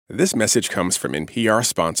This message comes from NPR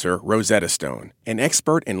sponsor Rosetta Stone, an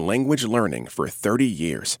expert in language learning for 30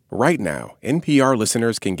 years. Right now, NPR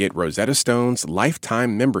listeners can get Rosetta Stone's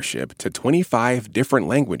lifetime membership to 25 different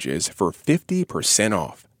languages for 50%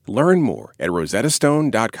 off. Learn more at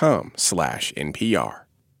rosettastone.com/NPR.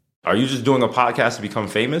 Are you just doing a podcast to become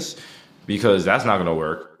famous? Because that's not going to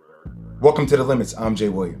work. Welcome to The Limits. I'm Jay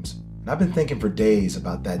Williams. And I've been thinking for days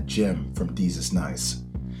about that gem from Desus Nice.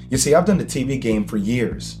 You see, I've done the TV game for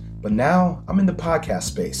years, but now I'm in the podcast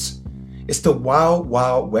space. It's the wild,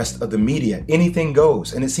 wild west of the media. Anything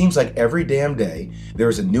goes. And it seems like every damn day there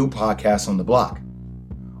is a new podcast on the block.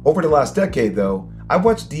 Over the last decade, though, I've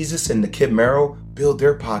watched Desus and the kid Mero build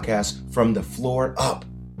their podcast from the floor up.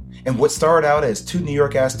 And what started out as two New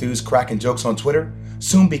York ass dudes cracking jokes on Twitter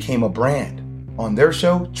soon became a brand. On their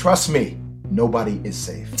show, trust me, nobody is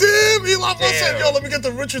safe. Damn, Elon Musk said, yo, let me get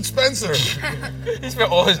the Richard Spencer. He spent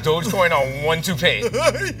all his Dogecoin on one toupee.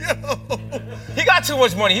 He got too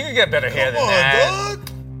much money. He could get better hair than that. Dog.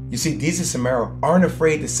 You see, Desus and Mero aren't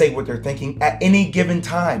afraid to say what they're thinking at any given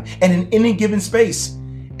time and in any given space.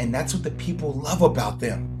 And that's what the people love about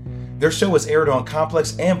them. Their show is aired on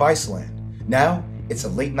Complex and Viceland. Now, it's a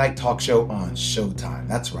late night talk show on Showtime.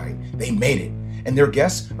 That's right, they made it. And their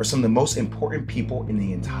guests are some of the most important people in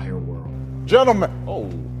the entire world. Gentlemen. Oh,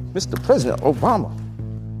 Mr. President Obama.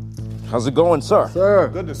 How's it going, sir? Sir,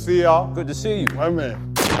 good to see y'all. Good to see you. My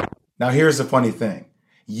man. Now here's the funny thing.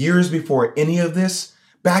 Years before any of this,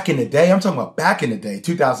 back in the day, I'm talking about back in the day,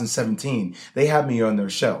 2017, they had me on their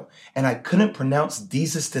show. And I couldn't pronounce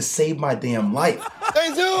Desus to save my damn life.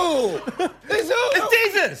 Desus!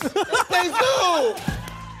 It's Jesus! Desus!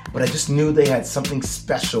 But I just knew they had something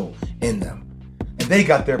special in them. And they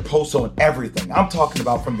got their pulse on everything. I'm talking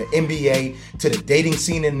about from the NBA to the dating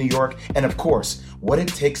scene in New York, and of course, what it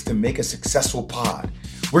takes to make a successful pod.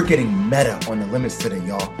 We're getting meta on The Limits today,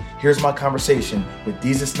 y'all. Here's my conversation with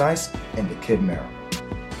Desus Nice and the kid Mero.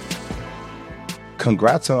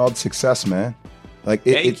 Congrats on all the success, man.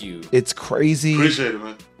 Thank you. It's crazy. Appreciate it,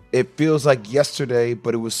 man. It feels like yesterday,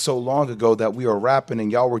 but it was so long ago that we were rapping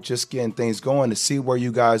and y'all were just getting things going. To see where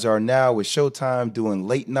you guys are now with Showtime, doing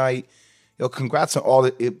late night. Yo, congrats on all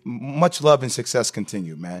it. Much love and success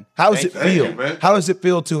continue, man. How does it feel? you, man. How does it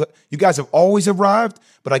feel to, you guys have always arrived,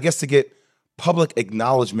 but I guess to get public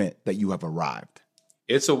acknowledgement that you have arrived?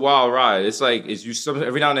 It's a wild ride. It's like,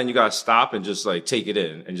 every now and then you got to stop and just like take it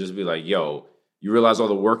in and just be like, yo, you realize all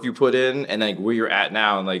the work you put in and like where you're at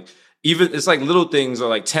now. And like, even it's like little things are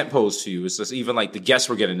like tempos to you. It's just even like the guests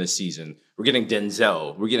we're getting this season. We're getting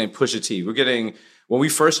Denzel. We're getting Pusha T. We're getting, when we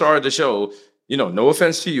first started the show, you know, no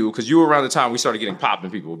offense to you, because you were around the time we started getting popping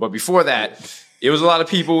people. But before that, it was a lot of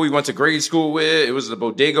people we went to grade school with. It was the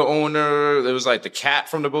bodega owner. It was like the cat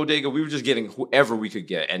from the bodega. We were just getting whoever we could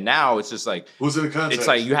get. And now it's just like, Who's in the context? it's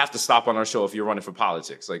like you have to stop on our show if you're running for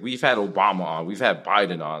politics. Like we've had Obama on. We've had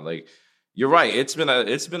Biden on. Like, you're right. It's been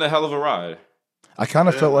a hell of a ride. I kind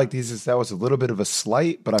of felt like that was a little bit of a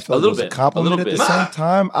slight, but I felt it was a compliment at the bit. same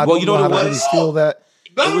time. I Well, don't you know know how what to it really was? feel that.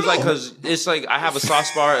 It was like, because it's like I have a soft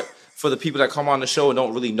spot for the people that come on the show and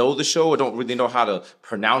don't really know the show or don't really know how to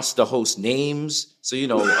pronounce the host names. So, you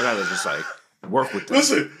know, I gotta just like work with them.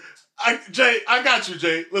 Listen, Jay, I got you,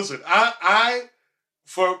 Jay. Listen, I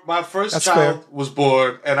for my first That's child fair. was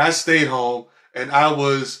born and I stayed home and I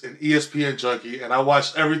was an ESPN junkie and I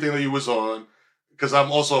watched everything that you was on because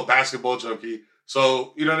I'm also a basketball junkie.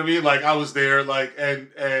 So, you know what I mean? Like I was there, like, and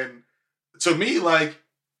to me, like,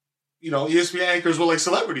 you know, ESPN anchors were like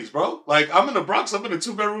celebrities, bro. Like, I'm in the Bronx. I'm in a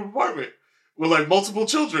 2-bedroom apartment with like multiple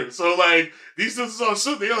children. So like these dudes on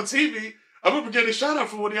they on TV. I remember getting a shout out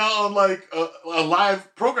from one of y'all on like a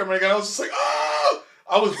live program, and I was just like, oh,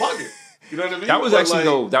 I was bugging. You know what I mean? That was But, actually like,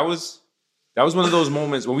 though. That was one of those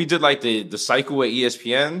moments when we did like the cycle at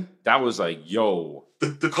ESPN. That was like, yo,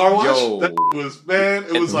 the car wash. Yo. That was, man.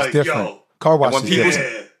 It was like, different. yo, Car wash when is people-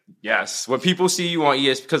 different. yeah. yes. When people see you on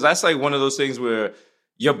ESPN, because that's like one of those things where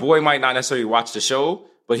your boy might not necessarily watch the show,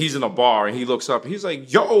 but he's in a bar and he looks up and he's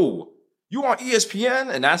like, yo, you on ESPN?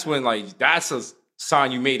 And that's when like, that's a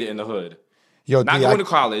sign you made it in the hood. Yo, Not D, going to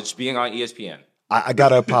college, being on ESPN. I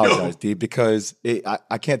gotta apologize, D, because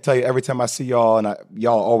I can't tell you every time I see y'all and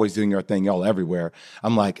y'all always doing your thing, y'all everywhere.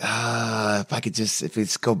 I'm like, if I could if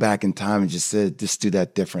it's go back in time and just do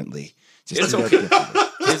that differently. Just It's do that okay. differently.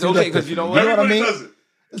 It's okay because you know what? You know what I Everybody mean? does it.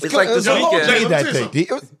 It's like this Yo, weekend. Jay, Say let that me tell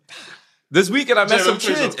thing, you D. This weekend I met Jay, some let me tell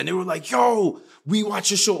you kids something. and they were like, yo, we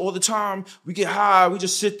watch your show all the time. We get high. We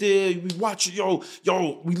just sit there. We watch it. Yo,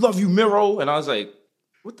 we love you, Mero. And I was like,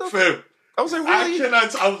 what the fuck? Fam, I was like, really?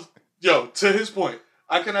 to his point,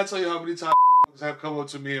 I cannot tell you how many times have come up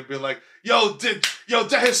to me and been like, yo,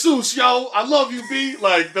 DeJesus, yo, I love you, B.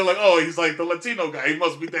 Like, they're like, oh, he's like the Latino guy. He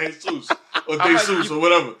must be DeJesus or DeJesus or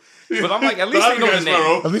whatever. But I'm like, at least they know the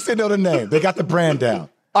name. At least they know the name. They got the brand down.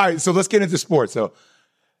 All right, so let's get into sports.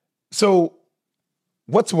 So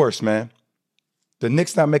what's worse, man? The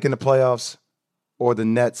Knicks not making the playoffs or the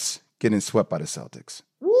Nets getting swept by the Celtics?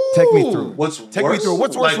 Take me through. Take me through.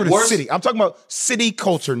 What's worse for the city? I'm talking about city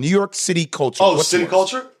culture, New York City culture. Oh, city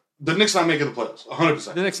culture? The Knicks not making the playoffs,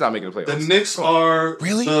 100%. The Knicks not making the playoffs. The Knicks are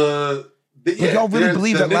really. Did y'all really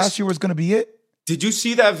believe that last year was going to be it? Did you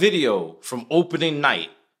see that video from opening night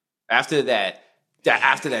after that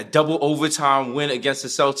double overtime win against the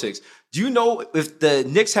Celtics? Do you know if the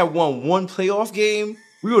Knicks had won one playoff game,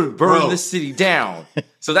 we would have burned this city down.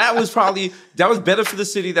 So that was better for the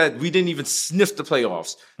city that we didn't even sniff the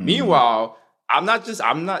playoffs. Meanwhile, I'm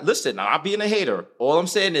not being a hater. All I'm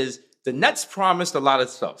saying is the Nets promised a lot of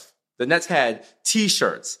stuff. The Nets had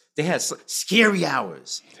T-shirts. They had scary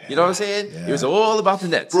hours. You know what I'm saying? Yeah. It was all about the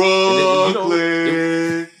Nets.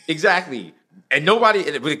 Brooklyn. Exactly. And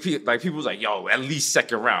nobody, like people was like, yo, at least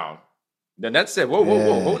second round. The Nets said, whoa,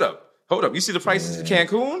 hold up. You see the prices in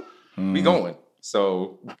Cancun? We going.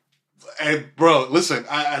 So, and bro, listen,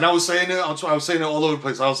 I was saying it. I was saying it all over the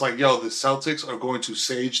place. I was like, "Yo, the Celtics are going to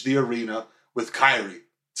sage the arena with Kyrie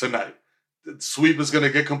tonight. The sweep is going to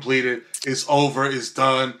get completed. It's over. It's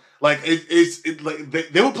done. Like like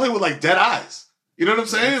they were playing with like dead eyes. You know what I'm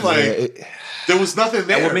saying? Like there was nothing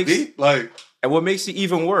there. And what makes it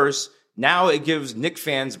even worse? Now it gives Knick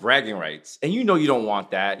fans bragging rights, and you know you don't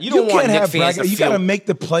want that. You don't want Knick fans to feel. You got to make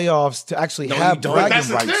the playoffs to actually have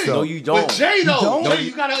bragging rights. No, you don't. But Jay, though, Jay,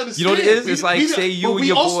 you got to understand. You know what it is? It's like say you and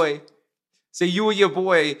your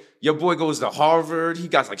boy. Your boy goes to Harvard. He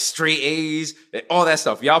got like straight A's, and all that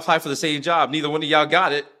stuff. Y'all apply for the same job. Neither one of y'all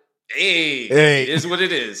got it. Hey, it is what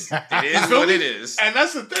it is. It is what it is. And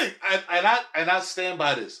that's the thing. And I stand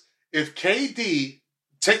by this. If KD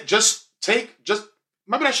just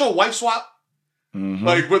remember that show Wife Swap? Mm-hmm.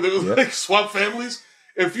 Like where they like swap families?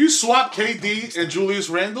 If you swap KD and Julius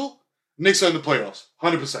Randle, Knicks are in the playoffs,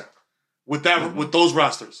 100%. With with those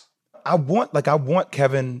rosters. I want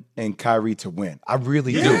Kevin and Kyrie to win. I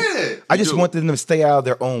really do. I just want them to stay out of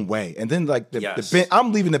their own way. And then like the Ben,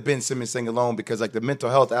 I'm leaving the Ben Simmons thing alone because like the mental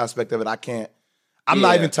health aspect of it, I'm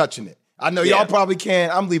not even touching it. I know y'all probably can.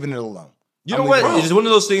 I'm leaving it alone. You know what? It's one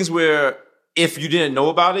of those things where if you didn't know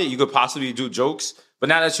about it, you could possibly do jokes. But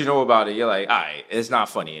now that you know about it, you're like, all right, it's not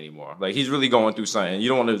funny anymore. Like, he's really going through something. You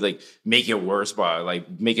don't want to, like, make it worse by,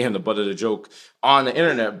 like, making him the butt of the joke on the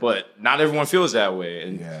internet. But not everyone feels that way.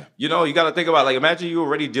 And, you know, you got to think about, like, imagine you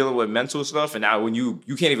already dealing with mental stuff. And now when you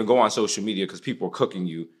can't even go on social media because people are cooking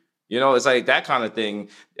you. You know, it's like that kind of thing.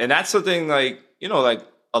 And that's the thing, like, you know, like,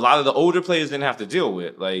 a lot of the older players didn't have to deal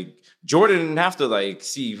with. Like, Jordan didn't have to, like,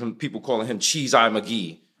 see people calling him Cheese Eye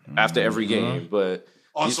McGee after every game. But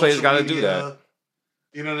these players got to do that.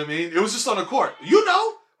 You know what I mean? It was just on the court. You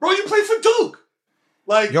know, bro, you played for Duke.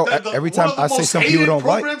 Like, every time I say something people don't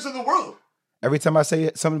like, programs in the world. Every time I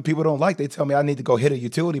say something people don't like, they tell me I need to go hit a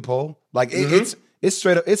utility pole. Like it's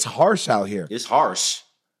straight up, it's harsh out here. It's harsh.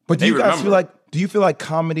 But do you guys feel like? Do you feel like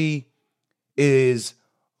comedy is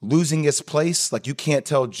losing its place? Like you can't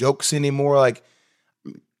tell jokes anymore. Like,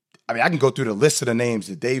 I mean, I can go through the list of the names,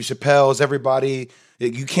 the Dave Chappelle's, everybody.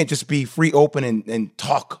 You can't just be free, open, and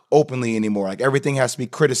talk openly anymore. Like everything has to be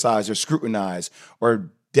criticized or scrutinized or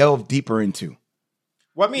delved deeper into.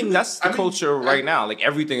 Well, I mean, that's the culture right now. Like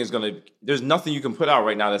everything is there's nothing you can put out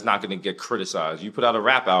right now that's not going to get criticized. You put out a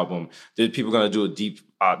rap album, then people are going to do a deep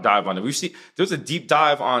dive on it. There's a deep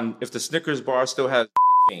dive on if the Snickers bar still has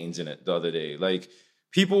veins in it the other day. Like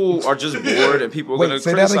people are just bored and people are going to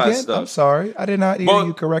criticize that again? stuff. I'm sorry. I did not hear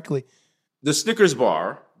you correctly. The Snickers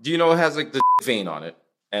bar, do you know it has like the vein on it?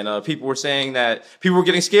 And people were saying that people were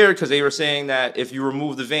getting scared because they were saying that if you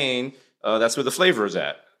remove the vein, that's where the flavor is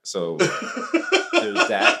at. So there's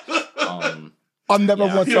that. I've never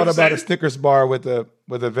once thought about a Snickers bar with a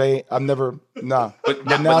vein. I've never, nah. But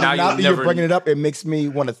now that you're bringing it up, it makes me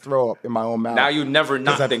want to throw up in my own mouth. Now you never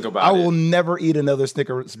not think about it. I will never eat another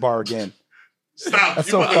Snickers bar again. Stop. That's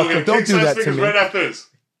so fucked up. Don't do that to me. Right after this.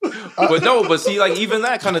 But see, like even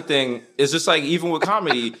that kind of thing is just like even with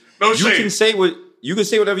comedy, you can say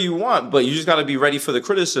whatever you want, but you just got to be ready for the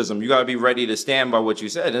criticism. You got to be ready to stand by what you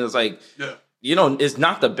said. And it's like, you know, it's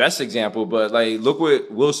not the best example, but like look with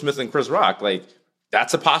Will Smith and Chris Rock. Like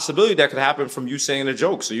that's a possibility that could happen from you saying a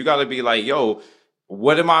joke. So you got to be like, yo,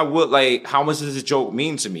 what am I? Like, how much does this joke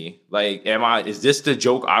mean to me? Like, is this the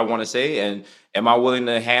joke I want to say? And am I willing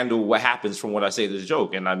to handle what happens from what I say to the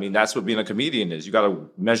joke? And I mean, that's what being a comedian is. You got to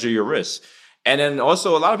measure your risks. And then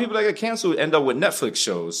also a lot of people that get canceled end up with Netflix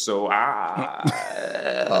shows. So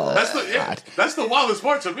that's the wildest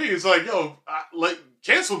part to me. It's like, yo,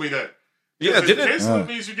 cancel me then. Yeah, cancel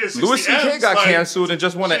means you get 60 Louis C.K. M's, got canceled and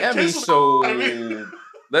just won an Emmy. So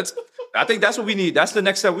I think that's what we need. That's the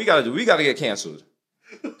next step we got to do. We got to get canceled.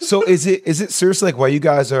 So is it seriously, like, while you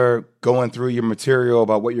guys are going through your material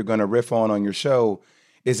about what you're going to riff on your show,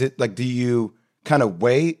 is it like, do you kind of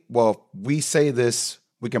wait? Well, if we say this,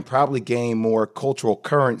 we can probably gain more cultural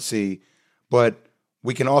currency, but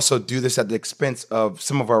we can also do this at the expense of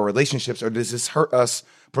some of our relationships, or does this hurt us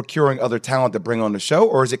procuring other talent to bring on the show?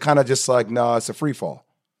 Or is it kind of just like, no, it's a free fall?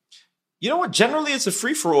 You know what? Generally, it's a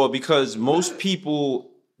free for all because most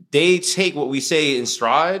people, they take what we say in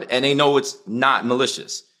stride and they know it's not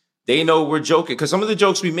malicious. They know we're joking because some of the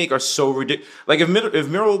jokes we make are so ridiculous. Like if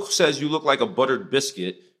Mero says you look like a buttered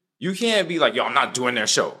biscuit, you can't be like, yo, I'm not doing their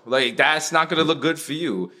show. Like, that's not going to look good for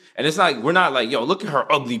you. And it's like, we're not like, yo, look at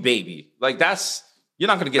her ugly baby. Like, you're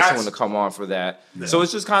not going to get someone to come on for that. Yeah. So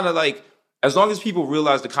it's just kind of like, as long as people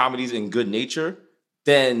realize the comedy's in good nature,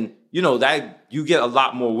 then, that you get a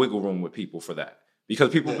lot more wiggle room with people for that.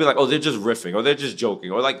 Because people will be like, oh, they're just riffing or they're just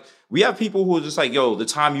joking. Or like, we have people who are just like, yo, the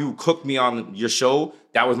time you cooked me on your show,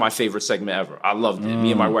 that was my favorite segment ever. I loved it.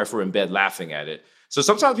 Me and my wife were in bed laughing at it. So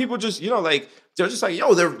sometimes people just, they're just like,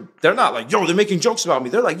 yo, they're not like, yo, they're making jokes about me.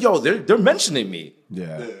 They're like, yo, they're mentioning me.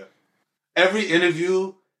 Yeah. Every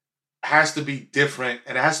interview has to be different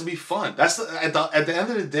and it has to be fun. That's at the end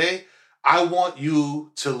of the day, I want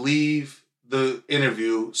you to leave the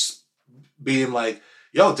interview being like,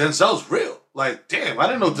 yo, Denzel's real. Like, damn, I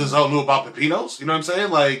didn't know Denzel knew about pepinos. You know what I'm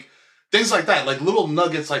saying? Like, things like that. Like, little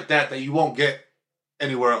nuggets like that you won't get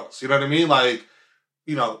anywhere else. You know what I mean? Like,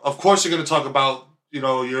 of course you're going to talk about,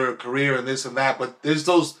 your career and this and that, but there's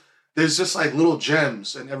just like little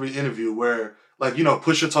gems in every interview where, like,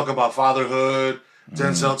 Pusha talking about fatherhood,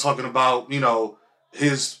 Denzel talking about,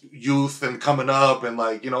 his youth and coming up and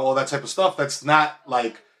like, all that type of stuff. That's not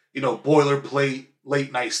like, boilerplate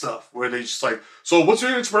late night stuff where they just like, so what's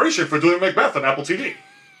your inspiration for doing Macbeth on Apple TV?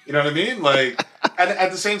 You know what I mean? Like,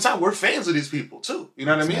 at the same time, we're fans of these people too. You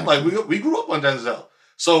know what I mean? Like, we grew up on Denzel.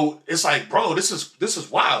 So it's like, bro, this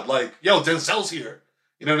is wild. Like, yo, Denzel's here.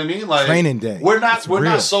 You know what I mean? Like, training day. We're not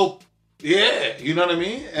so, yeah. You know what I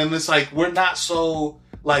mean? And it's like, we're not so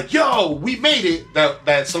like, yo, we made it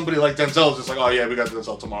that somebody like Denzel is just like, oh yeah, we got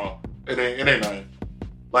Denzel tomorrow. It ain't nothing.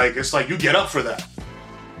 Like, it's like, you get up for that.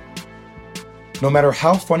 No matter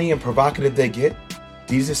how funny and provocative they get,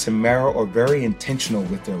 Desus and Mero are very intentional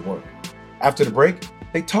with their work. After the break,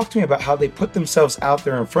 they talk to me about how they put themselves out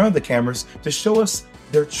there in front of the cameras to show us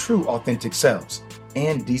their true, authentic selves.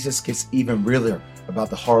 And Desus gets even realer about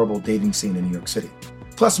the horrible dating scene in New York City.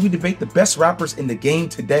 Plus, we debate the best rappers in the game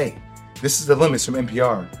today. This is The Limits from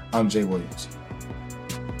NPR. I'm Jay Williams.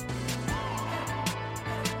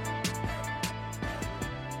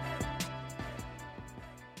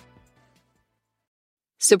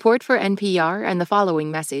 Support for NPR and the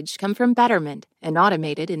following message come from Betterment, an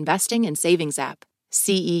automated investing and savings app.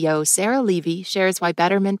 CEO Sarah Levy shares why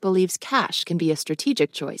Betterment believes cash can be a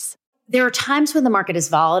strategic choice. There are times when the market is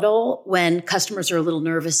volatile, when customers are a little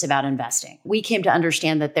nervous about investing. We came to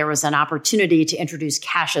understand that there was an opportunity to introduce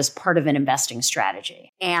cash as part of an investing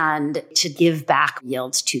strategy and to give back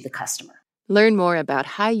yields to the customer. Learn more about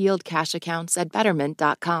high-yield cash accounts at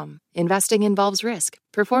Betterment.com. Investing involves risk.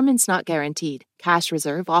 Performance not guaranteed. Cash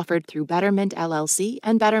reserve offered through Betterment LLC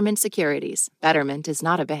and Betterment Securities. Betterment is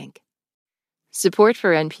not a bank. Support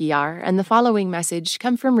for NPR and the following message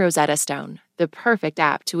come from Rosetta Stone, the perfect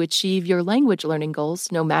app to achieve your language learning goals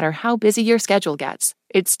no matter how busy your schedule gets.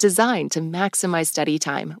 It's designed to maximize study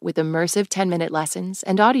time with immersive 10-minute lessons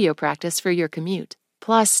and audio practice for your commute.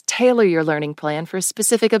 Plus, tailor your learning plan for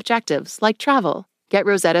specific objectives like travel. Get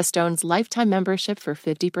Rosetta Stone's lifetime membership for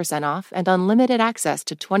 50% off and unlimited access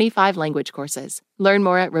to 25 language courses. Learn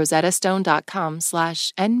more at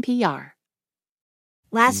rosettastone.com/NPR.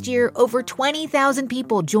 Last year, over 20,000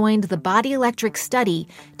 people joined the Body Electric study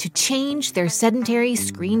to change their sedentary,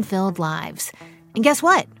 screen-filled lives. And guess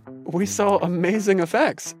what? We saw amazing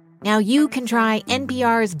effects. Now you can try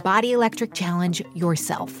NPR's Body Electric Challenge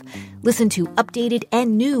yourself. Listen to updated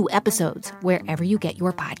and new episodes wherever you get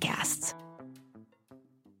your podcasts.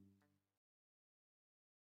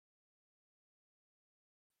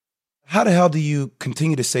 How the hell do you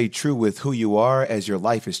continue to stay true with who you are as your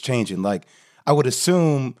life is changing? Like, I would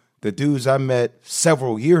assume the dudes I met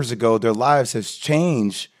several years ago, their lives has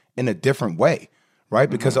changed in a different way, right?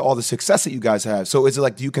 Because of all the success that you guys have. So is it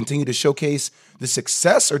like, do you continue to showcase the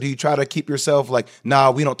success, or do you try to keep yourself like,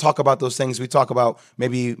 nah, we don't talk about those things. We talk about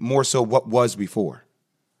maybe more so what was before?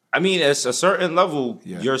 I mean, at a certain level,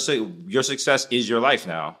 your success is your life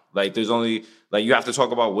now. Like, there's only, like, you have to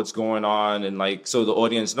talk about what's going on, and, like, so the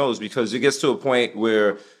audience knows, because it gets to a point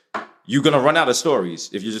where you're going to run out of stories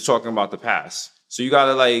if you're just talking about the past. So you got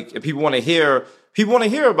to, like, if people want to hear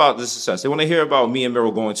about the success. They want to hear about me and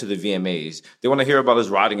Mero going to the VMAs. They want to hear about us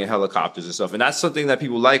riding in helicopters and stuff. And that's something that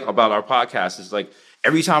people like about our podcast, is like,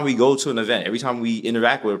 every time we go to an event, every time we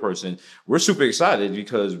interact with a person, we're super excited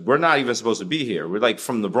because we're not even supposed to be here. We're like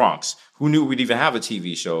from the Bronx. Who knew we'd even have a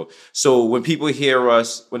TV show? So when people hear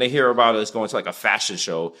us, when they hear about us going to like a fashion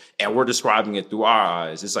show and we're describing it through our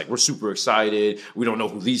eyes, it's like we're super excited. We don't know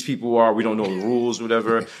who these people are. We don't know the rules,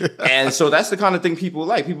 whatever. And so that's the kind of thing people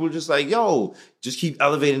like. People are just like, yo, just keep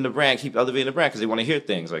elevating the brand, because they want to hear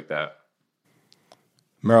things like that.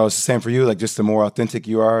 Mero, it's the same for you. Like, just the more authentic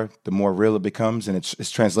you are, the more real it becomes, and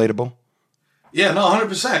it's translatable. Yeah, no,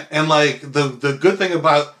 100%. And like the good thing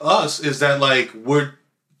about us is that like we're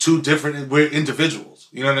we're individuals.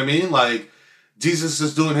 You know what I mean? Like, Desus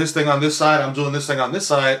is doing his thing on this side, I'm doing this thing on this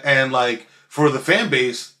side, and like for the fan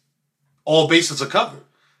base, all bases are covered.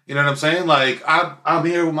 You know what I'm saying? Like, I'm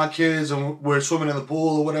here with my kids and we're swimming in the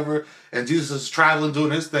pool or whatever, and Desus is traveling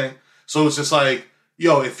doing his thing. So it's just like,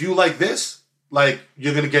 yo, if you like this, like,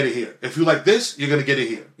 you're going to get it here. If you like this, you're going to get it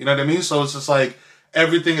here. You know what I mean? So it's just like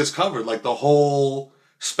everything is covered, like the whole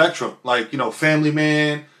spectrum. Like, you know, family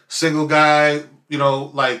man, single guy, you know,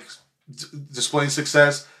 like displaying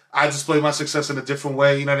success. I display my success in a different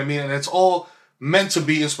way. You know what I mean? And it's all meant to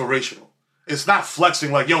be inspirational. It's not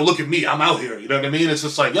flexing like, yo, look at me, I'm out here. You know what I mean? It's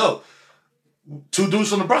just like, yo, two dudes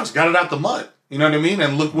from the Bronx got it out the mud. You know what I mean?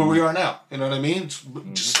 And look where we are now. You know what I mean?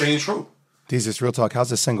 Just staying true. Desus, real talk, how's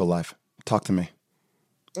the single life? Talk to me.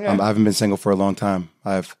 Yeah. I haven't been single for a long time.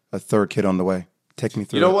 I have a third kid on the way. Take me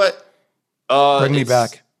through. You know what? Bring me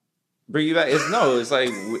back. Bring you back. It's like,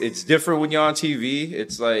 it's different when you're on TV.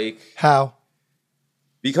 It's like, how?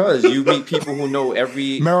 Because you meet people who know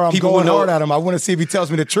every. Mero, I'm going hard at him. I want to see if he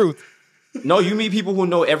tells me the truth. No, you meet people who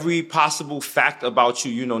know every possible fact about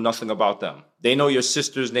you. You know nothing about them. They know your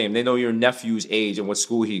sister's name. They know your nephew's age and what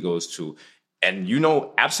school he goes to. And you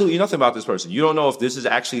know absolutely nothing about this person. You don't know if this is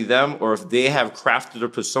actually them or if they have crafted a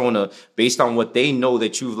persona based on what they know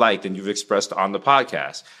that you've liked and you've expressed on the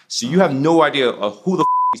podcast. So you have no idea of who the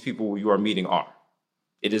these people you are meeting are.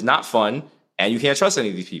 It is not fun, and you can't trust any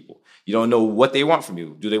of these people. You don't know what they want from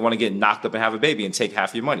you. Do they want to get knocked up and have a baby and take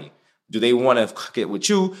half your money? Do they want to get with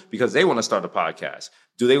you because they want to start a podcast?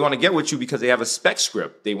 Do they want to get with you because they have a spec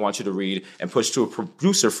script they want you to read and push to a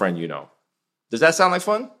producer friend you know? Does that sound like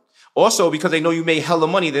fun? Also, because they know you made hella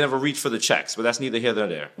money, they never reach for the checks, but that's neither here nor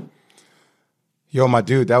there. Yo, my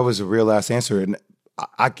dude, that was a real ass answer, and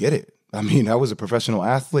I get it. I mean, I was a professional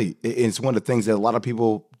athlete. It's one of the things that a lot of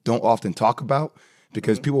people don't often talk about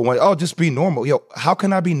because people want, oh, just be normal. Yo, how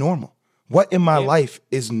can I be normal? What in my life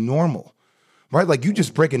is normal? Right? Like, you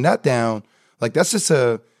just breaking that down, like, that's just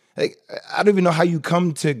like, I don't even know how you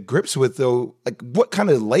come to grips with, though, like, what kind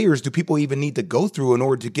of layers do people even need to go through in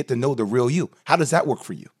order to get to know the real you? How does that work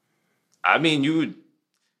for you? I mean,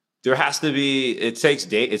 there has to be, it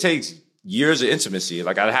takes years of intimacy.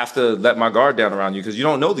 Like, I'd have to let my guard down around you because you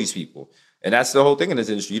don't know these people. And that's the whole thing in this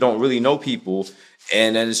industry. You don't really know people.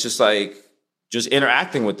 And then it's just like, just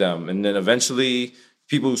interacting with them. And then eventually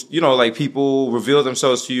people, you know, like, people reveal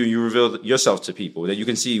themselves to you and you reveal yourself to people. That you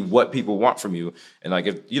can see what people want from you. And like,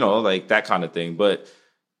 if, you know, like that kind of thing. But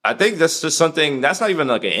I think that's just something, that's not even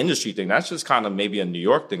like an industry thing. That's just kind of maybe a New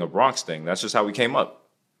York thing, a Bronx thing. That's just how we came up.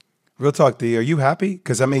 Real talk, D, are you happy?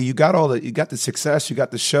 Because I mean, you got the success, you got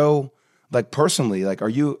the show. Like, personally, like, are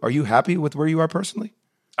you happy with where you are personally?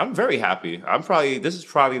 I'm very happy. This is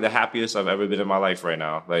probably the happiest I've ever been in my life right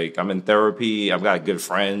now. Like, I'm in therapy. I've got good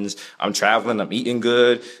friends. I'm traveling. I'm eating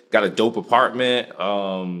good. Got a dope apartment.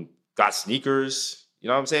 Got sneakers. You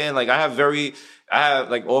know what I'm saying? Like, I have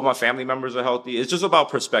like all my family members are healthy. It's just about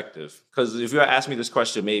perspective. Because if you had asked me this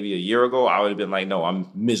question maybe a year ago, I would have been like, no, I'm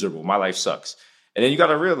miserable. My life sucks. And then you got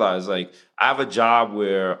to realize, like, I have a job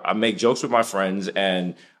where I make jokes with my friends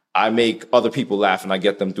and I make other people laugh and I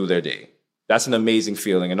get them through their day. That's an amazing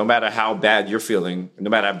feeling. And no matter how bad you're feeling, no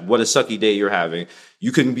matter what a sucky day you're having,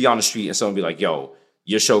 you can be on the street and someone be like, yo,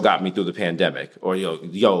 your show got me through the pandemic. Or,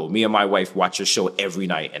 yo, me and my wife watch your show every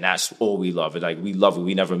night and that's all we love. And like, we love it.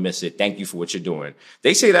 We never miss it. Thank you for what you're doing.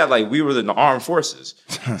 They say that like we were in the armed forces.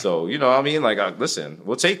 So, you know what I mean? Like, listen,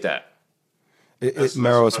 we'll take that.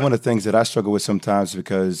 Mero, it's one of the things that I struggle with sometimes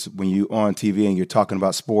because when you're on TV and you're talking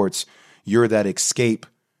about sports, you're that escape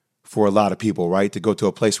for a lot of people, right? To go to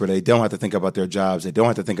a place where they don't have to think about their jobs. They don't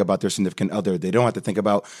have to think about their significant other. They don't have to think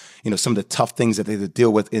about, you know, some of the tough things that they have to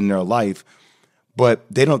deal with in their life. but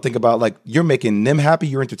they don't think about, like, you're making them happy,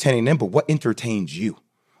 you're entertaining them, but what entertains you?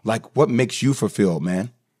 Like, what makes you fulfilled,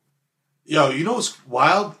 man? Yo, you know what's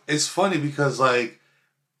wild? It's funny because like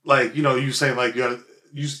you know, you saying like you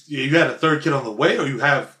had a third kid on the way, or you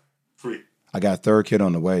have 3? I got a third kid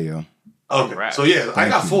on the way, yo. Okay, Right. so yeah, I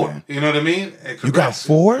got you, 4. man. You know what I mean? And You got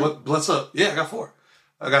 4? Bless up. Yeah, I got 4.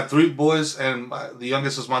 I got 3 boys, and the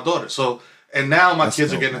youngest is my daughter. So, and now my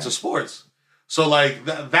kids are getting into sports. So like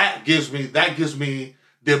that gives me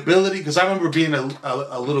the ability, because I remember being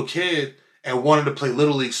a little kid and wanted to play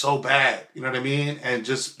Little League so bad. You know what I mean? And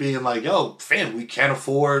just being like, yo, fam, we can't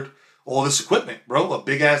afford all this equipment, bro. A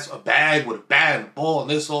bag with a bat and a ball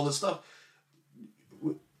and all this stuff.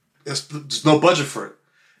 There's no budget for it.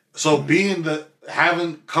 So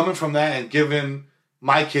coming from that and giving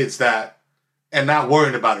my kids that and not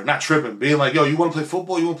worrying about it, not tripping, being like, yo, you want to play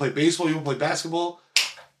football? You want to play baseball? You want to play basketball?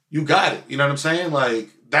 You got it. You know what I'm saying? Like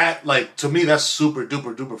that, like to me, that's super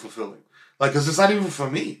duper duper fulfilling. Like, cause it's not even for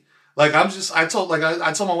me. Like I told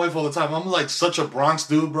my wife all the time, I'm like such a Bronx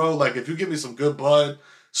dude, bro. Like if you give me some good bud,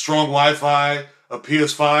 strong Wi-Fi, a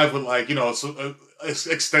PS5 with like, you know,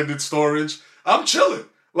 extended storage, I'm chilling.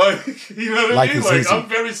 Like, you know what I mean? Like, I'm a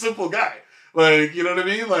very simple guy. Like, you know what I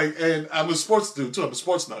mean? Like, and I'm a sports dude too. I'm a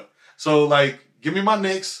sports nut. So, like, give me my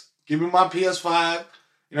Knicks, give me my PS5,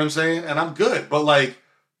 you know what I'm saying? And I'm good. But, like,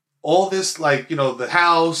 all this, like, you know, the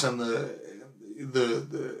house and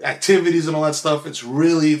the activities and all that stuff, it's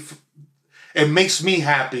really, it makes me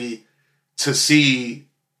happy to see,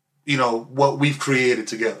 you know, what we've created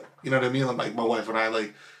together. You know what I mean? Like, my wife and I,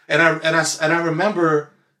 like, and I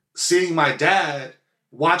remember seeing my dad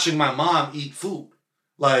watching my mom eat food.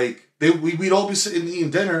 Like, we'd all be sitting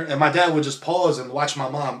eating dinner, and my dad would just pause and watch my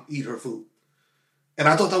mom eat her food. And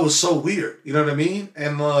I thought that was so weird. You know what I mean?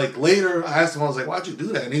 And, like, later, I asked him, I was like, why'd you do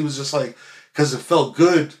that? And he was just like, because it felt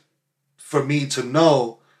good for me to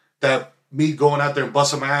know that me going out there and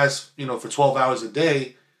busting my ass, you know, for 12 hours a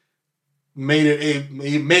day made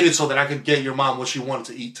it so that I could get your mom what she wanted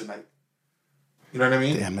to eat tonight. You know what I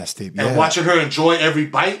mean? Damn, that's deep. Yeah. And watching her enjoy every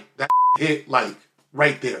bite, that hit, like,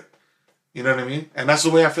 right there. You know what I mean? And that's the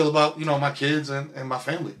way I feel about, you know, my kids and my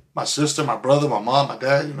family. My sister, my brother, my mom, my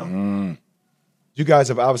dad, you know. You guys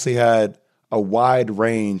have obviously had a wide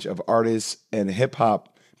range of artists and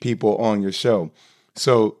hip-hop people on your show.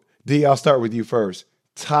 So, D, I'll start with you first.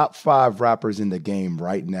 Top 5 rappers in the game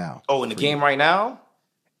right now. Oh, in the game right now?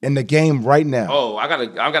 In the game right now. Oh, I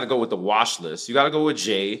gotta go with the watch list. You gotta go with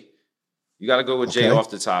Jay. You gotta go with Jay off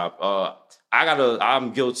the top.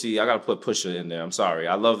 I'm guilty. I gotta put Pusha in there. I'm sorry.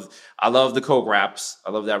 I love the Coke raps.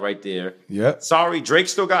 I love that right there. Yeah. Sorry, Drake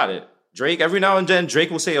still got it. Drake, every now and then, Drake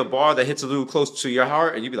will say a bar that hits a little close to your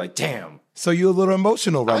heart, and you'd be like, damn. So you're a little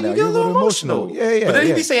emotional right now. You're a little emotional. Yeah. But then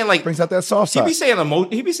he'd be saying like, brings out that soft side.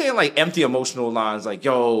 He'd be saying like empty emotional lines like,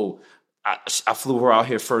 yo, I flew her out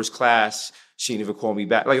here first class. She didn't even call me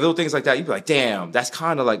back. Like little things like that. You'd be like, damn, that's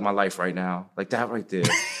kind of like my life right now. Like that right there.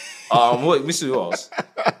 Let me see who else.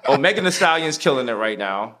 Oh, Megan Thee Stallion's killing it right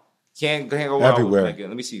now. Can't go wrong everywhere with Megan.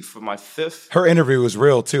 Let me see. For my 5th. Her interview was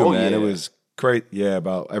real too, man. Yeah. It was great. Yeah,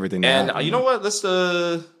 about everything. And you know what? Let's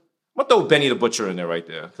I'm gonna throw Benny the Butcher in there right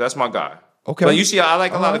there. That's my guy. Okay. But you see, I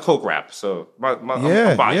like a lot of Coke rap, so I'm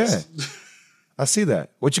biased. Yeah. I see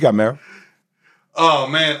that. What you got, Mero? Oh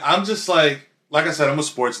man, I'm just like I said, I'm a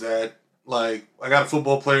sports dad. Like I got a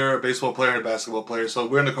football player, a baseball player, and a basketball player. So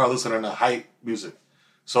we're in the car listening to hype music.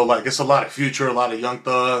 So like it's a lot of Future, a lot of Young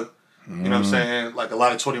Thug. You know what I'm saying? Like a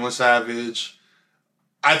lot of 21 Savage.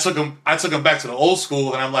 I took him back to the old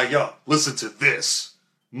school, and I'm like, yo, listen to this.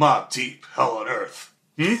 Mobb Deep, Hell on Earth.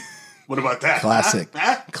 What about that? Classic.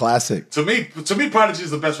 Classic. To me, Prodigy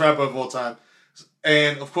is the best rapper of all time.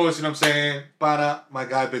 And of course, you know what I'm saying? Bada, my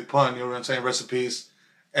guy, Big Pun, you know what I'm saying? Rest in peace.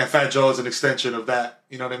 And Fat Joe is an extension of that.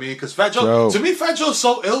 You know what I mean? Because Fat Joe, to me, Fat Joe's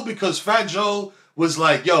so ill because Fat Joe was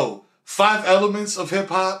like, yo, 5 elements of hip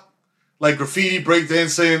hop, like graffiti,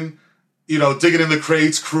 breakdancing, you know, Digging in the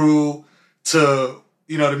Crates crew, to,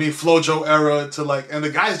 you know what I mean, Flojo era, to like, and the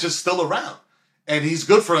guy's just still around. And he's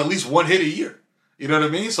good for at least 1 hit a year. You know what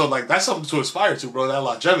I mean? So like, that's something to aspire to, bro, that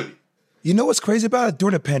longevity. You know what's crazy about it?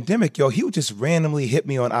 During the pandemic, yo, he would just randomly hit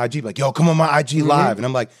me on IG, like, yo, come on my IG live. And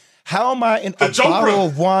I'm like, how am I in a bottle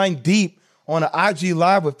of wine deep on an IG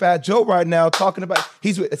live with Fat Joe right now talking about,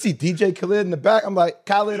 he's with, see DJ Khaled in the back. I'm like,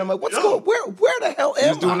 Khaled, I'm like, what's going, where the hell am I? He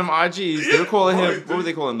was doing them IGs. They were calling him, what were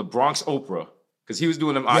they calling him? The Bronx Oprah. Because he was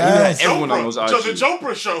doing them Yes. IGs. Everyone on those IGs. The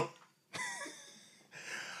Jopra show.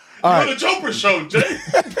 All right. The Jopra show, Jay.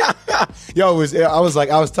 Yo, I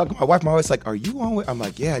was talking to my wife. My wife's like, are you on with? I'm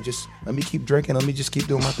like, yeah, just let me keep drinking. Let me just keep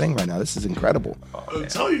doing my thing right now. This is incredible. I'm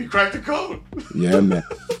telling you, you cracked the code. Yeah, man.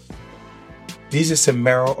 Desus and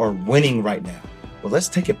Mero are winning right now. But let's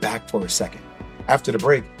take it back for a second. After the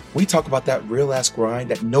break, we talk about that real-ass grind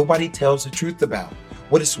that nobody tells the truth about,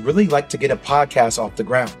 what it's really like to get a podcast off the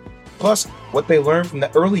ground, plus what they learned from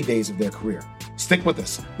the early days of their career. Stick with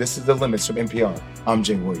us. This is The Limits from NPR. I'm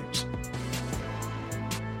Jay Williams.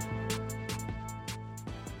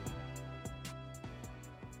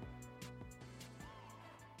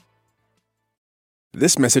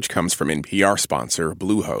 This message comes from NPR sponsor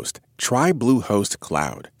Bluehost. Try Bluehost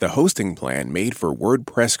Cloud, the hosting plan made for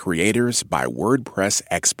WordPress creators by WordPress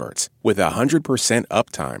experts. With 100%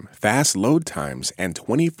 uptime, fast load times, and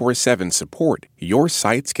 24/7 support, your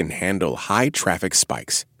sites can handle high traffic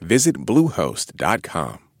spikes. Visit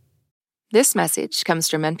Bluehost.com. This message comes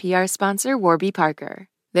from NPR sponsor Warby Parker.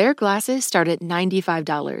 Their glasses start at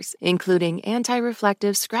 $95, including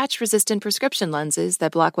anti-reflective, scratch-resistant prescription lenses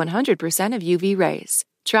that block 100% of UV rays.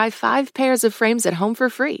 Try 5 pairs of frames at home for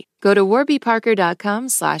free. Go to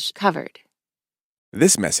warbyparker.com/covered.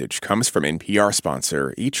 This message comes from NPR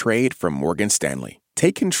sponsor E-Trade from Morgan Stanley.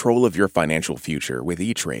 Take control of your financial future with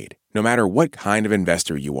E-Trade. No matter what kind of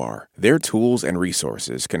investor you are, their tools and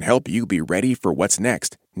resources can help you be ready for what's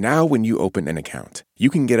next. Now when you open an account, you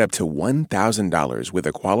can get up to $1,000 with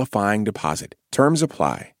a qualifying deposit. Terms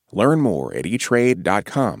apply. Learn more at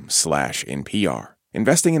etrade.com/NPR.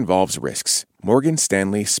 Investing involves risks. Morgan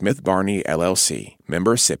Stanley Smith Barney, LLC.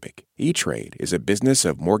 Member SIPC. E-Trade is a business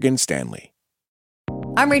of Morgan Stanley.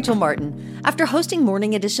 I'm Rachel Martin. After hosting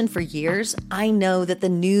Morning Edition for years, I know that the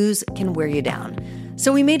news can wear you down.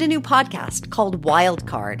 So we made a new podcast called Wild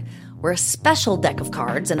Card, where a special deck of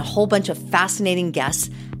cards and a whole bunch of fascinating guests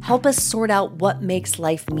help us sort out what makes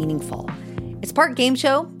life meaningful. It's part game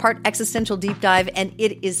show, part existential deep dive, and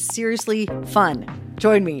it is seriously fun.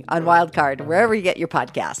 Join me on Wild Card, wherever you get your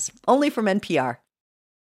podcasts, only from NPR.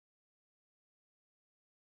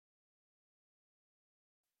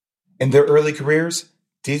 In their early careers,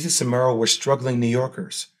 Desus and Mero were struggling New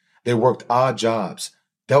Yorkers. They worked odd jobs,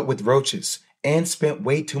 dealt with roaches, and spent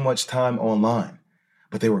way too much time online.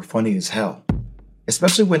 But they were funny as hell,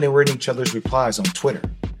 especially when they were in each other's replies on Twitter.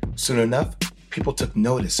 Soon enough, people took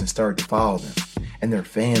notice and started to follow them, and their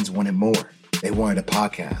fans wanted more. They wanted a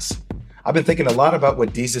podcast. I've been thinking a lot about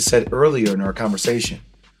what Desus said earlier in our conversation.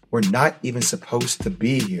 We're not even supposed to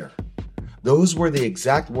be here. Those were the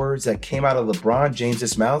exact words that came out of LeBron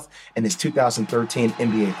James's mouth in his 2013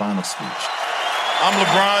 NBA Finals speech. I'm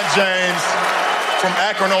LeBron James from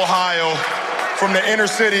Akron, Ohio, from the inner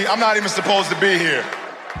city. I'm not even supposed to be here.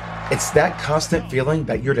 It's that constant feeling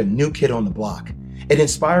that you're the new kid on the block. It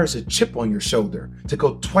inspires a chip on your shoulder to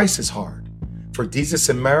go twice as hard. For Desus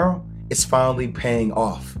and Mero, it's finally paying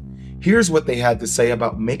off. Here's what they had to say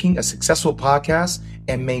about making a successful podcast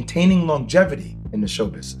and maintaining longevity in the show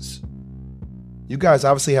business. You guys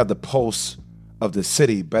obviously have the pulse of the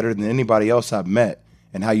city better than anybody else I've met,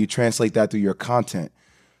 and how you translate that through your content.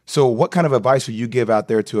 So what kind of advice would you give out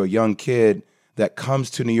there to a young kid that comes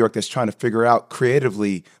to New York that's trying to figure out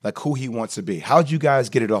creatively like who he wants to be? How'd you guys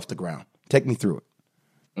get it off the ground? Take me through it.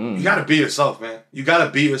 You got to be yourself, man. You got to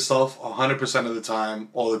be yourself 100% of the time,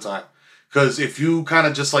 all the time. Because if you kind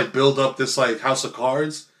of just like build up this like house of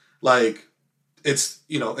cards, like it's,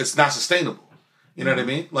 you know, it's not sustainable. You know what I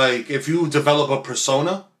mean? Like if you develop a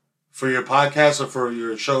persona for your podcast or for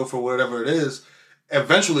your show, for whatever it is,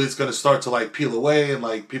 eventually it's going to start to like peel away and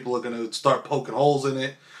like people are going to start poking holes in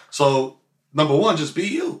it. So number one, just be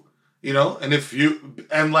you, you know? And if you,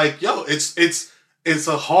 and like, yo, it's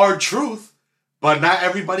a hard truth, but not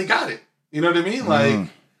everybody got it. You know what I mean? Like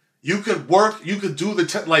you could work, you could do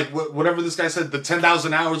whatever this guy said, the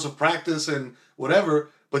 10,000 hours of practice and whatever,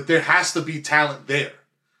 but there has to be talent there.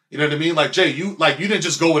 You know what I mean? Like, Jay, you didn't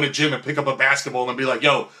just go in a gym and pick up a basketball and be like,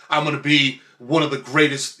 yo, I'm going to be one of the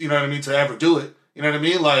greatest, you know what I mean, to ever do it. You know what I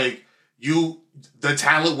mean? Like, the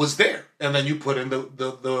talent was there. And then you put in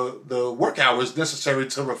the work hours necessary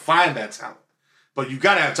to refine that talent. But you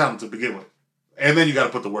got to have talent to begin with. And then you got to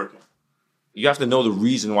put the work in. You have to know the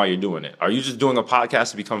reason why you're doing it. Are you just doing a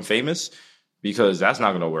podcast to become famous? Because that's not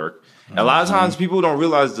going to work. And a lot of times people don't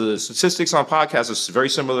realize the statistics on podcasts are very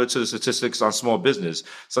similar to the statistics on small business.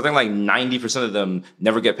 Something like 90% of them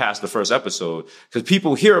never get past the first episode because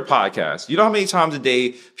people hear a podcast. You know how many times a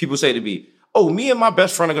day people say to me, oh, me and my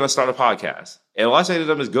best friend are going to start a podcast. And all I say to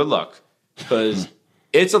them is good luck because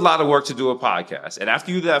it's a lot of work to do a podcast. And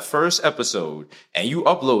after you do that first episode and you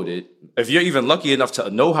upload it, if you're even lucky enough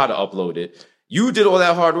to know how to upload it, you did all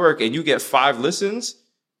that hard work and you get 5 listens,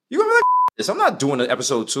 you're going to be like, I'm not doing an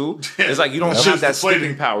episode 2. It's like you don't have that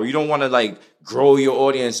sticking power. You don't want to like grow your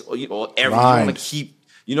audience or you want to keep,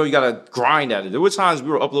 you got to grind at it. There were times we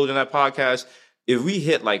were uploading that podcast if we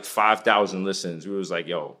hit like 5,000 listens, we was like,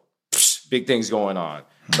 yo, big things going on.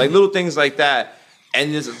 Like little things like that.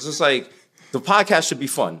 And it's just like, the podcast should be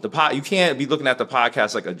fun. You can't be looking at the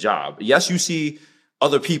podcast like a job. Yes, you see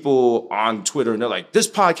other people on Twitter and they're like, this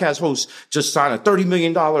podcast host just signed a $30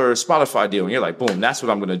 million Spotify deal. And you're like, boom, that's what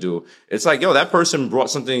I'm going to do. It's like, yo, that person brought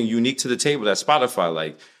something unique to the table that Spotify,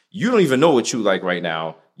 like, you don't even know what you like right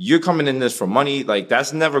now. You're coming in this for money. Like,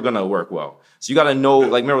 that's never going to work well. So you got to know,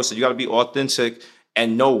 like Mero said, you got to be authentic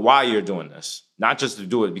and know why you're doing this, not just to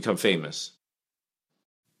do it, become famous.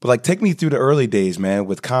 But like, take me through the early days, man,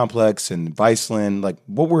 with Complex and Viceland. Like,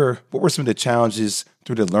 what were some of the challenges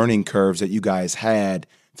through the learning curves that you guys had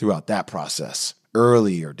throughout that process,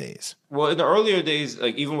 earlier days? Well, in the earlier days,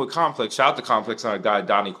 like even with Complex, shout out to Complex and our guy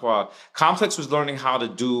Donnie Qua. Complex was learning how to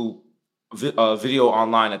do video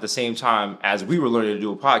online at the same time as we were learning to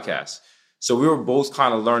do a podcast. So we were both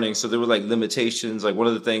kind of learning. So there were like limitations. Like one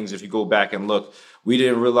of the things, if you go back and look, we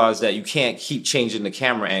didn't realize that you can't keep changing the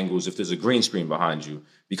camera angles if there's a green screen behind you,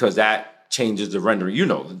 because that changes the rendering,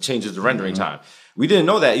 it changes the rendering time. We didn't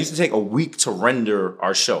know that. It used to take a week to render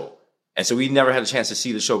our show. And so we never had a chance to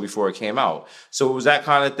see the show before it came out. So it was that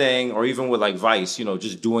kind of thing, or even with like Vice,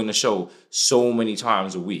 just doing the show so many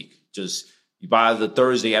times a week. Just by the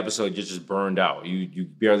Thursday episode, you're just burned out. You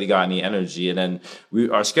barely got any energy. And then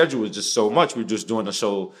our schedule was just so much. We were just doing the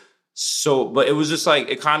show. But it was just like,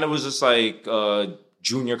 it kind of was just like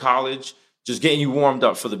junior college, just getting you warmed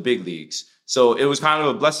up for the big leagues. So it was kind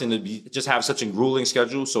of a blessing to just have such a grueling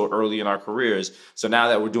schedule so early in our careers. So now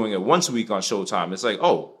that we're doing it once a week on Showtime, it's like,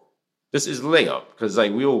 oh, this is layup. Because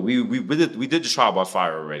like we did the Trial by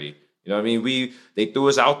Fire already. You know what I mean? They threw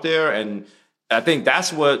us out there, and I think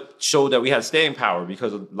that's what showed that we had staying power,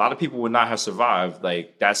 because a lot of people would not have survived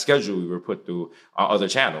like that schedule we were put through on other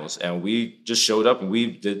channels. And we just showed up and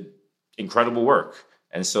we did incredible work.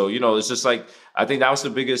 And so, it's just like, I think that was the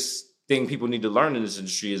biggest thing people need to learn in this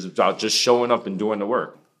industry, is about just showing up and doing the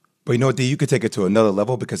work. But you know what, D, you could take it to another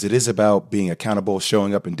level, because it is about being accountable,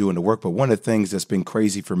 showing up and doing the work. But one of the things that's been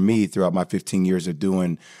crazy for me throughout my 15 years of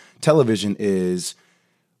doing television is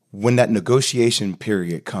when that negotiation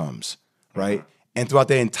period comes, right? Mm-hmm. And throughout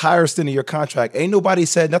the entire stint of your contract, ain't nobody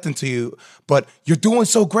said nothing to you, but you're doing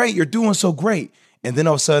so great, you're doing so great. And then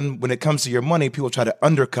all of a sudden, when it comes to your money, people try to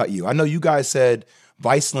undercut you. I know you guys said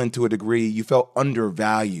Viceland, to a degree, you felt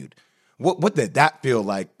undervalued. What did that feel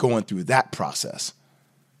like going through that process?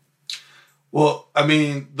 Well, I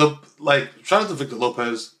mean, shout out to Victor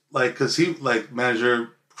Lopez, because he, manager,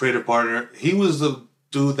 creative partner, he was the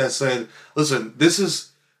dude that said, listen, this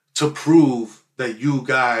is to prove that you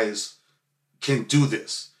guys can do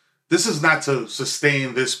this. This is not to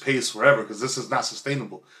sustain this pace forever, because this is not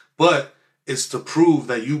sustainable. But it's to prove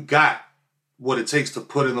that you got what it takes to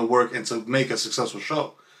put in the work and to make a successful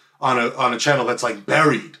show on a channel that's like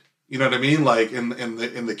buried. You know what I mean? Like in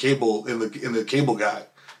the cable guide.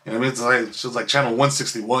 You know what I mean? It's like channel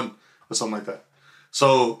 161 or something like that.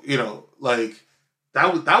 So,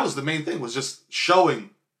 that was the main thing, was just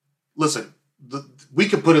showing, listen, we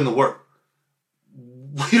can put in the work.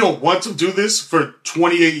 We don't want to do this for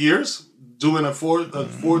 28 years, doing a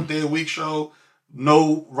 4-day-a-week show,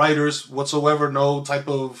 no writers whatsoever, no type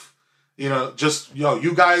of, just,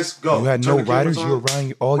 you guys go. You had no writers? You were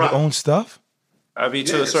writing all your own stuff? I mean,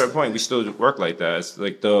 to a certain point, we still work like that. It's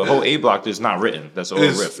like the whole A block is not written. That's all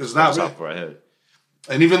riff. It's not written. Top of our head.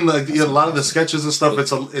 And even a lot of the sketches and stuff,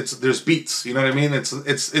 there's beats. You know what I mean?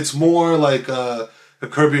 It's more like a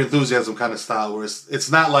Curb Your Enthusiasm kind of style, where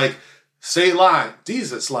it's not like say line,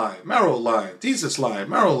 Desus line, Mero line, Desus line,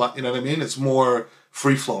 Mero line. You know what I mean? It's more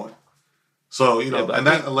free flowing. So and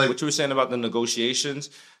that what you were saying about the negotiations,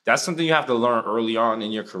 that's something you have to learn early on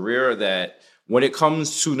in your career, that when it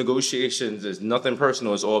comes to negotiations, it's nothing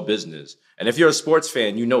personal, it's all business. And if you're a sports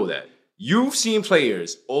fan, you know that. You've seen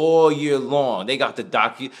players all year long. They got the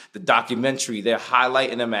documentary. They're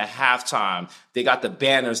highlighting them at halftime. They got the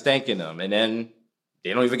banners thanking them. And then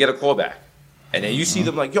they don't even get a call back. And then you see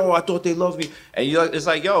them like, yo, I thought they loved me. And it's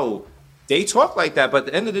like, yo, they talk like that. But at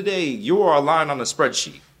the end of the day, you are a line on a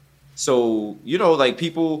spreadsheet. So,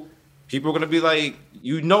 people are going to be like,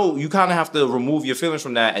 you kind of have to remove your feelings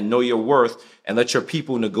from that and know your worth and let your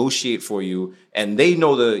people negotiate for you. And they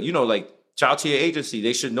know shout out to your agency.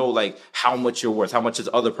 They should know how much you're worth, how much this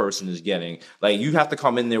other person is getting. You have to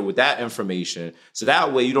come in there with that information. So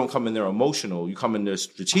that way you don't come in there emotional. You come in there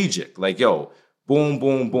strategic. Yo, boom,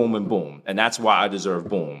 boom, boom, and boom. And that's why I deserve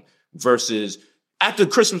boom. Versus at the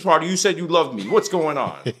Christmas party, you said you loved me. What's going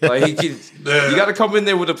on? You got to come in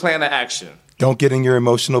there with a plan of action. Don't get in your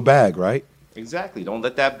emotional bag, right? Exactly. Don't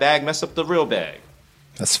let that bag mess up the real bag.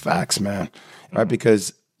 That's facts, man. Right?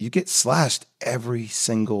 Because, you get slashed every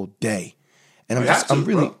single day. And I'm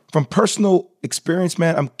really, bro. from personal experience,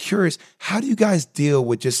 man, I'm curious, how do you guys deal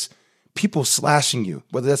with just people slashing you,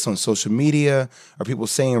 whether that's on social media or people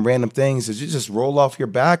saying random things? Does it just roll off your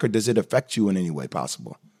back, or does it affect you in any way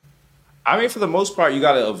possible? I mean, for the most part, you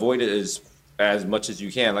got to avoid it as much as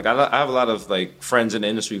you can. Like, I have a lot of like friends in the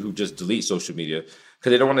industry who just delete social media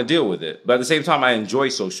because they don't want to deal with it. But at the same time, I enjoy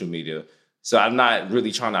social media, so I'm not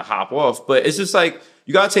really trying to hop off. But it's just like,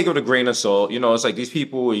 you got to take it with a grain of salt. You know, it's like these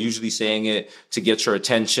people are usually saying it to get your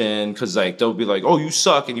attention, because like they'll be like, oh, you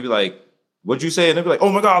suck. And you'll be like, what'd you say? And they'll be like,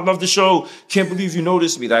 oh my God, I love the show. Can't believe you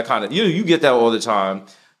noticed me. That kind of, you get that all the time.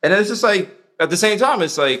 And it's just like, at the same time,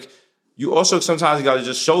 it's like, you also sometimes got to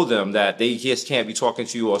just show them that they just can't be talking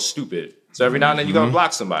to you all stupid. So every now and then you got to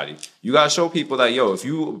block somebody. You got to show people that, yo, if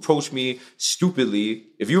you approach me stupidly,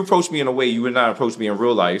 if you approach me in a way you would not approach me in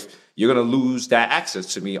real life, you're going to lose that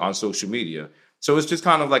access to me on social media. So it's just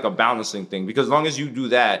kind of like a balancing thing, because as long as you do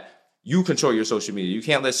that, you control your social media. You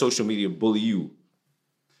can't let social media bully you.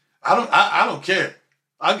 I don't care.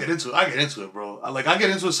 I get into it, bro. I get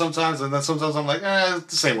into it sometimes, and then sometimes I'm like,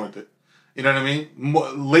 this ain't worth it. You know what I mean?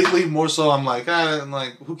 Lately, more so, I'm like,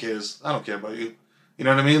 who cares? I don't care about you. You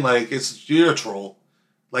know what I mean? Like, you're a troll.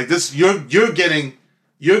 Like this, you're getting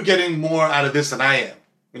more out of this than I am.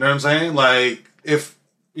 You know what I'm saying? Like, if,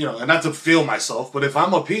 and not to feel myself, but if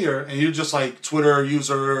I'm up here and you're just like Twitter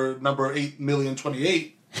user number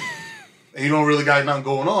 8,000,028, and you don't really got nothing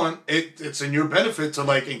going on, it's in your benefit to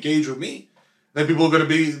like engage with me. Then people are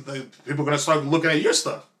gonna start looking at your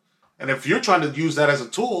stuff. And if you're trying to use that as a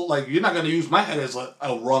tool, like, you're not gonna use my head as a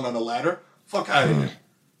rung on the ladder. Fuck out of here.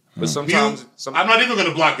 But sometimes I'm not even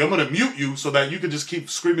gonna block you. I'm gonna mute you so that you can just keep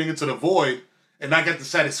screaming into the void and not get the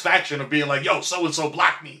satisfaction of being like, yo, so and so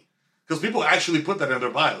blocked me. Because people actually put that in their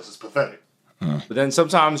bios. It's pathetic. But then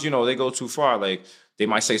sometimes, they go too far. Like, they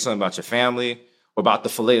might say something about your family or about the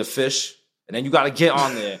fillet of fish. And then you got to get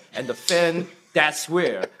on there and defend that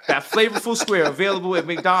square, that flavorful square available at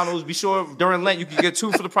McDonald's. Be sure during Lent you can get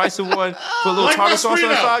 2 for the price of 1. Put a little tartar sauce on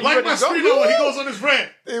the side. Like my Sprito when he goes on his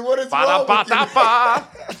rant. Hey, what is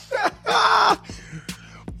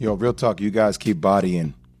Yo, real talk, you guys keep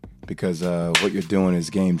bodying, because what you're doing is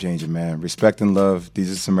game changing, man. Respect and love.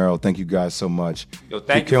 Desus and Mero, thank you guys so much. Yo,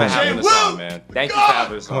 thank you for having us on, man. Thank you for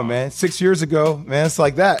having us on. Come on, man. 6 years ago, man, it's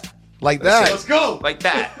like that. Like that. Let's go. Like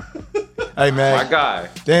that. Hey, man. My guy.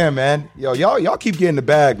 Damn, man. Yo, y'all keep getting the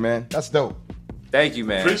bag, man. That's dope. Thank you,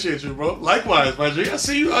 man. Appreciate you, bro. Likewise, my G. I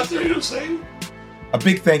see you out there, you know what I'm saying? A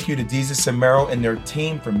big thank you to Desus and Mero and their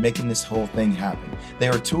team for making this whole thing happen. They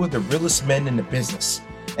are 2 of the realest men in the business,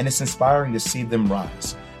 and it's inspiring to see them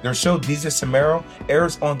rise. Their show, Desus and Mero,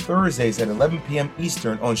 airs on Thursdays at 11 p.m.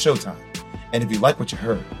 Eastern on Showtime. And if you like what you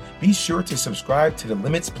heard, be sure to subscribe to The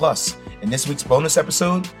Limits Plus. In this week's bonus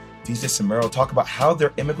episode, Desus and Mero talk about how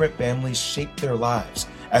their immigrant families shaped their lives.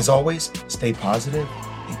 As always, stay positive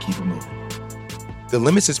and keep it moving. The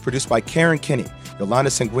Limits is produced by Karen Kinney,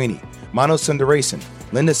 Yolanda Sanguini, Mano Sundaresan,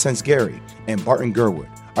 Linda Sensgary, and Barton Gerwood.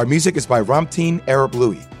 Our music is by Ramteen Arab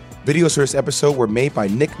Louie. Videos for this episode were made by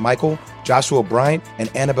Nick Michael, Joshua Bryant,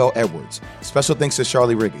 and Annabelle Edwards. Special thanks to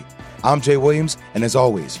Charlie Riggy. I'm Jay Williams, and as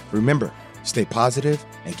always, remember, stay positive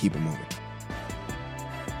and keep it moving.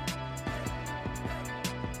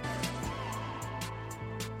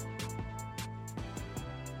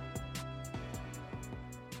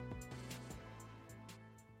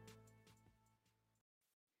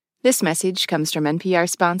 This message comes from NPR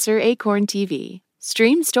sponsor Acorn TV.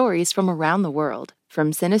 Stream stories from around the world,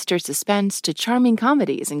 from sinister suspense to charming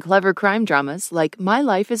comedies and clever crime dramas like My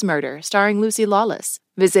Life is Murder, starring Lucy Lawless.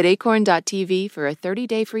 Visit acorn.tv for a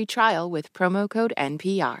 30-day free trial with promo code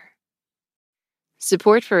NPR.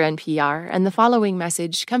 Support for NPR and the following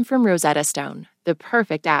message come from Rosetta Stone, the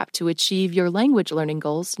perfect app to achieve your language learning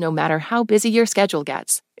goals no matter how busy your schedule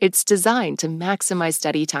gets. It's designed to maximize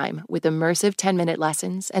study time with immersive 10-minute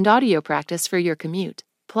lessons and audio practice for your commute.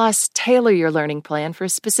 Plus, tailor your learning plan for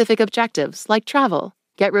specific objectives like travel.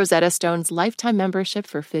 Get Rosetta Stone's lifetime membership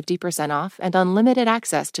for 50% off and unlimited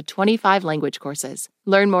access to 25 language courses.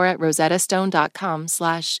 Learn more at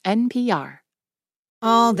rosettastone.com/NPR.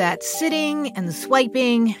 All that sitting and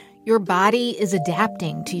swiping, your body is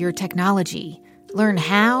adapting to your technology. Learn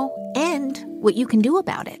how and what you can do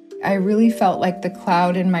about it. I really felt like the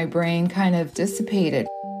cloud in my brain kind of dissipated.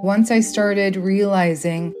 Once I started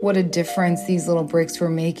realizing what a difference these little breaks were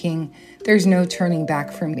making, there's no turning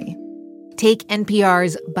back for me. Take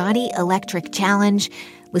NPR's Body Electric Challenge.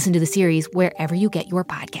 Listen to the series wherever you get your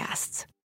podcasts.